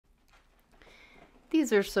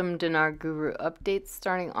These are some Dinar Guru updates,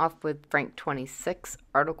 starting off with Frank 26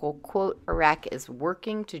 article, quote, Iraq is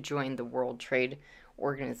working to join the World Trade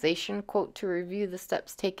Organization, quote, to review the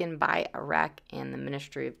steps taken by Iraq and the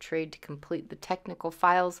Ministry of Trade to complete the technical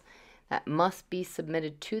files that must be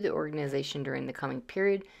submitted to the organization during the coming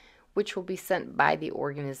period, which will be sent by the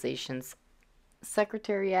organization's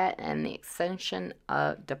Secretariat and the Extension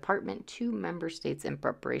Department to member states in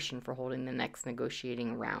preparation for holding the next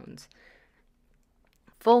negotiating rounds.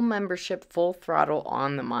 Full membership, full throttle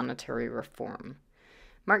on the monetary reform.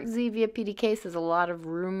 Mark Z via PDK says a lot of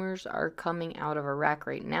rumors are coming out of Iraq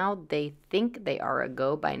right now. They think they are a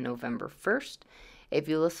go by November 1st. If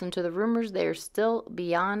you listen to the rumors, they are still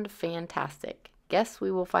beyond fantastic. Guess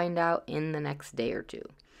we will find out in the next day or two.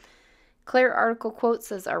 Claire article quote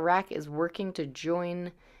says Iraq is working to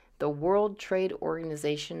join the World Trade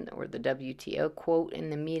Organization, or the WTO, quote,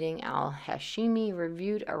 in the meeting, al-Hashimi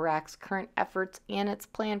reviewed Iraq's current efforts and its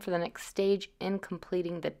plan for the next stage in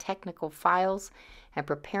completing the technical files and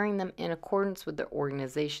preparing them in accordance with the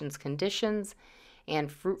organization's conditions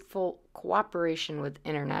and fruitful cooperation with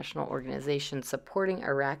international organizations supporting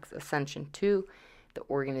Iraq's ascension to the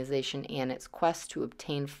organization and its quest to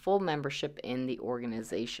obtain full membership in the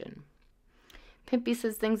organization. Pimpy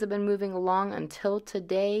says things have been moving along until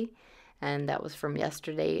today, and that was from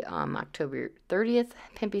yesterday, October 30th.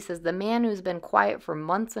 Pimpy says the man who's been quiet for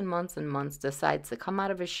months and months and months decides to come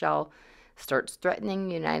out of his shell, starts threatening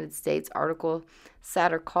the United States. Article,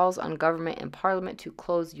 Satter calls on government and parliament to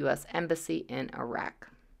close U.S. embassy in Iraq.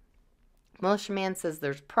 Militiaman says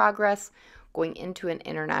there's progress. Going into an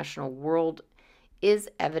international world is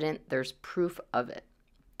evident. There's proof of it.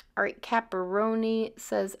 All right, Caparoni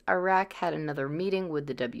says Iraq had another meeting with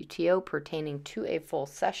the WTO pertaining to a full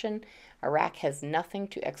session. Iraq has nothing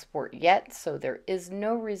to export yet, so there is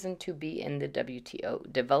no reason to be in the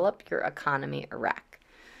WTO. Develop your economy, Iraq.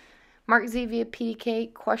 Mark Z via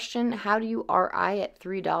PDK question, how do you RI at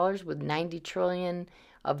 $3 with 90 trillion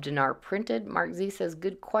of dinar printed? Mark Z says,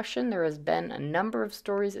 good question. There has been a number of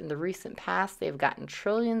stories in the recent past. They have gotten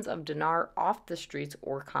trillions of dinar off the streets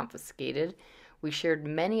or confiscated. We shared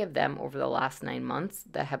many of them over the last 9 months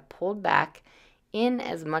that have pulled back in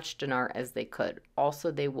as much dinar as they could. Also,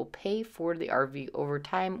 they will pay for the RV over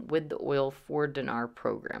time with the oil for dinar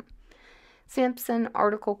program. Sampson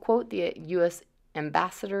article quote, the U.S.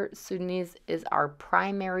 Ambassador Sudanese is our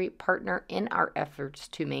primary partner in our efforts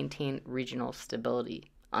to maintain regional stability,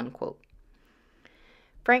 unquote.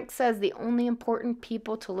 Frank says the only important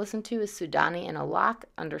people to listen to is Sudani and Alak.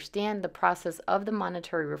 Understand the process of the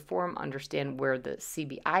monetary reform, understand where the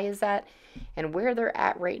CBI is at, and where they're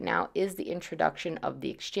at right now is the introduction of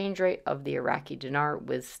the exchange rate of the Iraqi dinar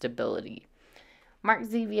with stability. Mark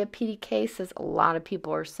Z via PDK says a lot of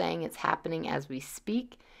people are saying it's happening as we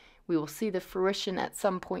speak. We will see the fruition at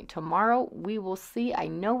some point tomorrow. We will see. I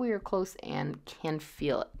know we are close and can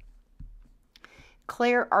feel it.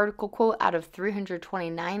 Claire article quote, out of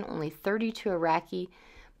 329, only 32 Iraqi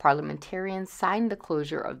parliamentarians signed the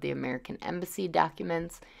closure of the American embassy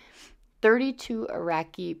documents. 32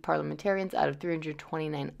 Iraqi parliamentarians out of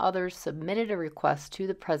 329 others submitted a request to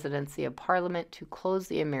the presidency of parliament to close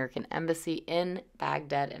the American embassy in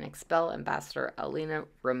Baghdad and expel Ambassador Alina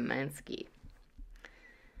Romansky.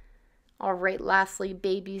 All right, lastly,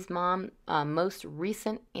 baby's mom, most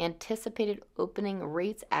recent anticipated opening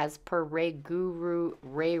rates as per Ray Guru,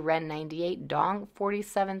 Ray Ren 98, Dong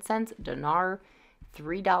 47 cents, Dinar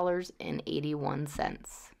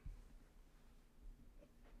 $3.81.